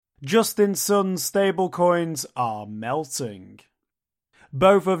Justin Sun's stablecoins are melting.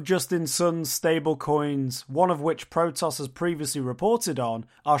 Both of Justin Sun's stablecoins, one of which Protos has previously reported on,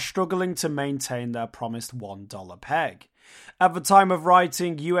 are struggling to maintain their promised $1 peg. At the time of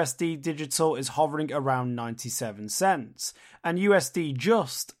writing, USD Digital is hovering around 97 cents, and USD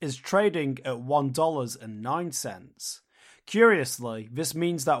Just is trading at $1.09. Curiously, this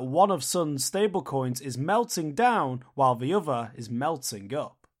means that one of Sun's stablecoins is melting down while the other is melting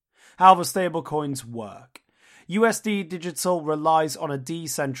up. How the stablecoins work. USD Digital relies on a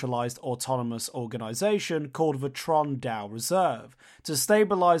decentralized autonomous organization called the Tron DAO Reserve to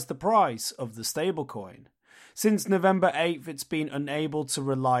stabilize the price of the stablecoin. Since November 8th, it's been unable to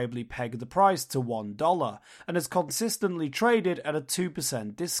reliably peg the price to $1 and has consistently traded at a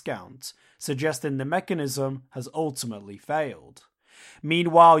 2% discount, suggesting the mechanism has ultimately failed.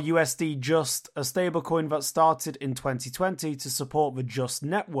 Meanwhile, USD Just, a stablecoin that started in 2020 to support the Just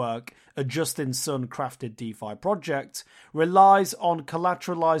network, a Justin Sun crafted DeFi project, relies on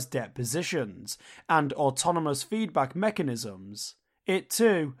collateralized debt positions and autonomous feedback mechanisms. It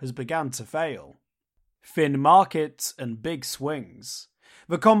too has begun to fail. Thin markets and big swings.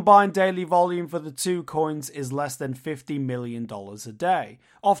 The combined daily volume for the two coins is less than $50 million a day,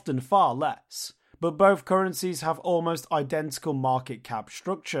 often far less. But both currencies have almost identical market cap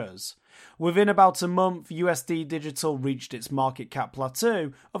structures. Within about a month, USD Digital reached its market cap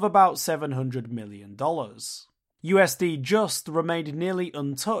plateau of about $700 million. USD Just remained nearly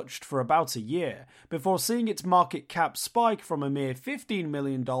untouched for about a year, before seeing its market cap spike from a mere $15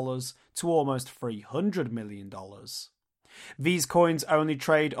 million to almost $300 million. These coins only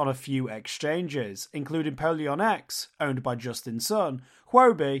trade on a few exchanges, including PolionX, owned by Justin Sun,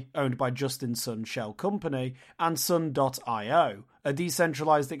 Huobi, owned by Justin Sun Shell Company, and Sun.io, a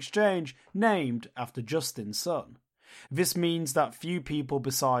decentralized exchange named after Justin Sun. This means that few people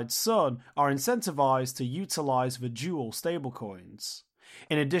besides Sun are incentivized to utilize the dual stablecoins.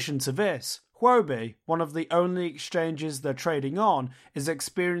 In addition to this, Huobi, one of the only exchanges they're trading on, is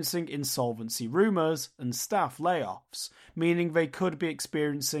experiencing insolvency rumors and staff layoffs, meaning they could be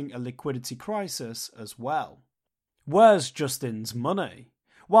experiencing a liquidity crisis as well. Where's Justin's money?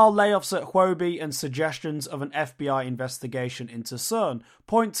 While layoffs at Huobi and suggestions of an FBI investigation into Sun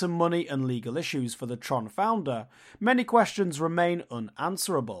point to money and legal issues for the Tron founder, many questions remain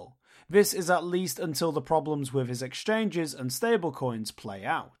unanswerable. This is at least until the problems with his exchanges and stablecoins play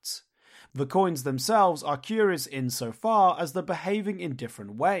out. The coins themselves are curious insofar as they're behaving in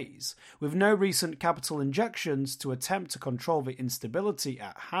different ways, with no recent capital injections to attempt to control the instability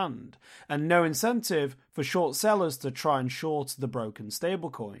at hand, and no incentive for short sellers to try and short the broken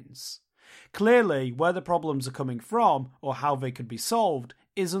stablecoins. Clearly, where the problems are coming from, or how they could be solved,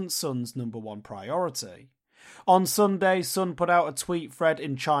 isn't Sun's number one priority. On Sunday, Sun put out a tweet thread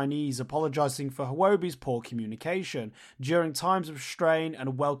in Chinese apologising for Huobi's poor communication during times of strain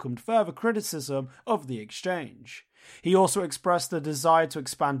and welcomed further criticism of the exchange. He also expressed a desire to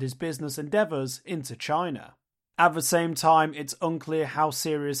expand his business endeavours into China. At the same time, it's unclear how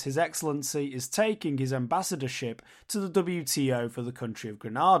serious His Excellency is taking his ambassadorship to the WTO for the country of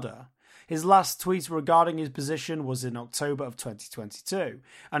Grenada. His last tweet regarding his position was in October of 2022,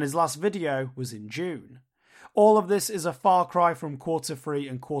 and his last video was in June. All of this is a far cry from Q3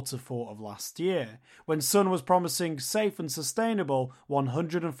 and Q4 of last year, when Sun was promising safe and sustainable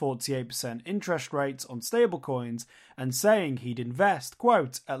 148% interest rates on stablecoins and saying he'd invest,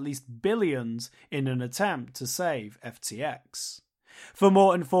 quote, at least billions in an attempt to save FTX. For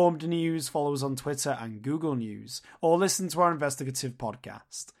more informed news, follow us on Twitter and Google News, or listen to our investigative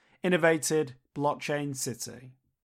podcast, Innovated Blockchain City.